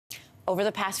Over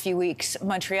the past few weeks,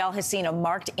 Montreal has seen a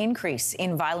marked increase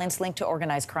in violence linked to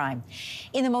organized crime.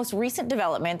 In the most recent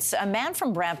developments, a man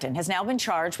from Brampton has now been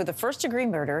charged with a first-degree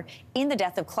murder in the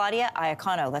death of Claudia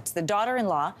Iacono. That's the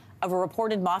daughter-in-law of a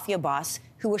reported mafia boss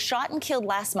who was shot and killed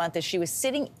last month as she was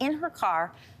sitting in her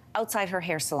car outside her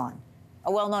hair salon.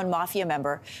 A well-known mafia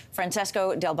member,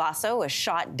 Francesco Del Basso, was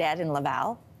shot dead in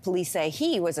Laval. Police say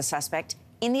he was a suspect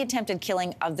in the attempted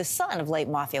killing of the son of late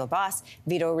mafia boss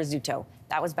Vito Rizzuto.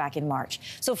 That was back in March.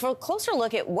 So for a closer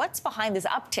look at what's behind this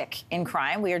uptick in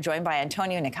crime, we are joined by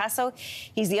Antonio Nicasso.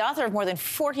 He's the author of more than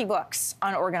 40 books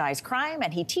on organized crime,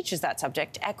 and he teaches that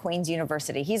subject at Queen's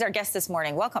University. He's our guest this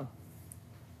morning. Welcome.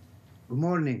 Good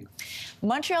morning.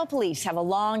 Montreal police have a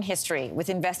long history with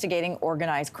investigating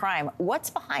organized crime. What's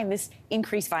behind this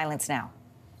increased violence now?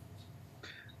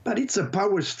 But it's a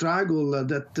power struggle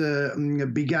that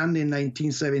began in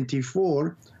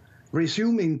 1974,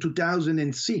 resumed in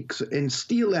 2006, and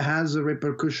still has a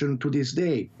repercussion to this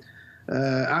day.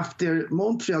 After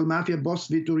Montreal mafia boss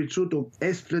Vito Rizzuto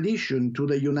extradition to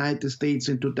the United States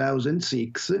in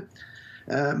 2006,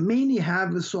 many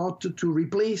have sought to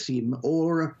replace him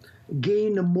or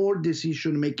gain more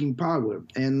decision-making power.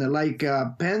 And like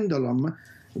a pendulum,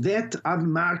 that have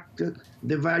marked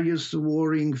the various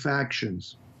warring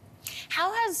factions.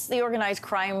 How has the organized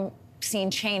crime scene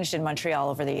changed in Montreal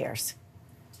over the years?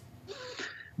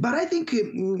 But I think I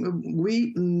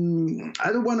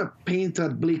don't want to paint a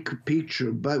bleak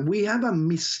picture, but we have a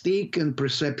mistaken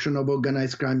perception of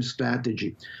organized crime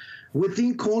strategy. We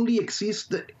think only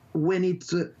exists when it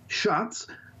shuts.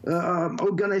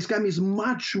 Organized crime is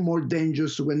much more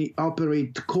dangerous when it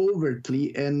operates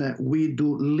covertly, and we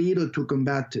do little to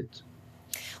combat it.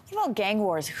 What about gang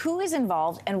wars? Who is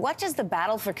involved, and what does the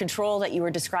battle for control that you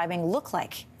were describing look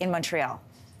like in Montreal?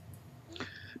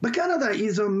 But Canada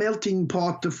is a melting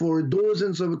pot for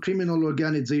dozens of criminal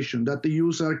organizations that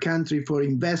use our country for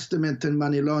investment and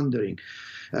money laundering.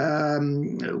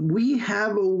 We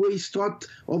have always thought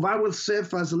of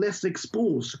ourselves as less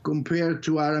exposed compared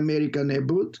to our American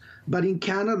neighborhood, but in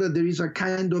Canada there is a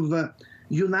kind of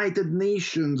United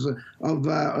Nations of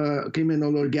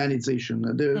criminal organization.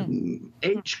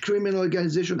 Each criminal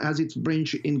organization has its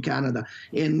branch in Canada,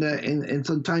 and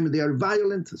sometimes they are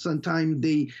violent, sometimes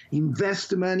they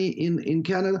invest money in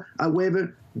Canada.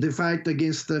 However, the fight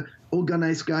against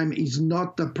organized crime is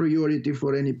not a priority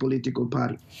for any political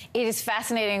party. It is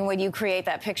fascinating when you create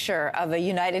that picture of a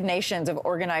United Nations of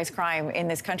organized crime in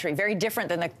this country, very different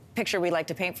than the picture we like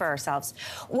to paint for ourselves.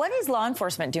 What is law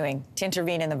enforcement doing to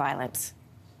intervene in the violence?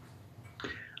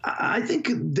 I think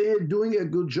they're doing a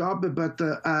good job, but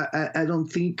I don't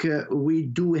think we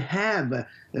do have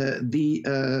the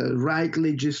right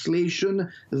legislation,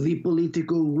 the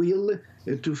political will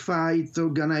to fight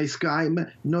organized crime,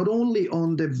 not only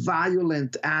on the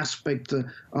violent aspect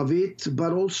of it,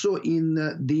 but also in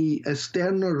the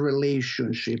external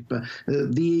relationship,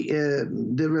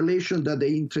 the relation that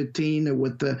they entertain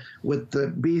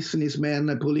with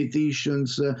businessmen,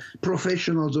 politicians,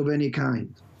 professionals of any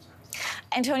kind.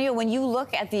 Antonio, when you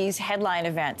look at these headline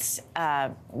events,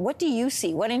 what do you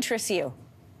see? What interests you?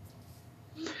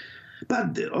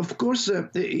 But of course,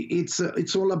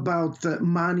 it's all about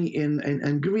money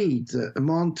and greed.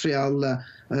 Montreal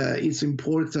is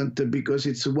important because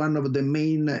it's one of the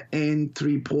main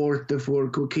entry port for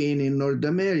cocaine in North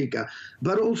America.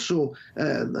 But also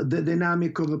the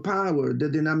dynamic of power, the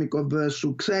dynamic of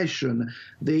succession,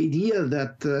 the idea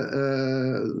that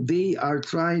they are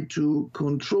trying to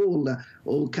control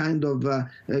all kind of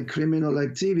criminal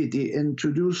activity, and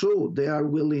to do so, they are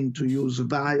willing to use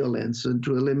violence and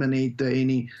to eliminate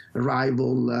any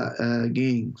rival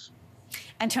gangs.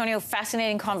 Antonio,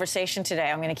 fascinating conversation today.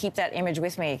 I'm going to keep that image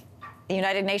with me. The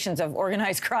United Nations of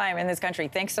organized crime in this country.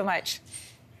 Thanks so much.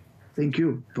 Thank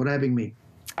you for having me.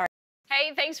 All right.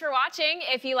 Hey, thanks for watching.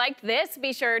 If you liked this,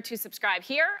 be sure to subscribe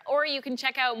here, or you can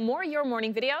check out more Your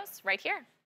Morning videos right here.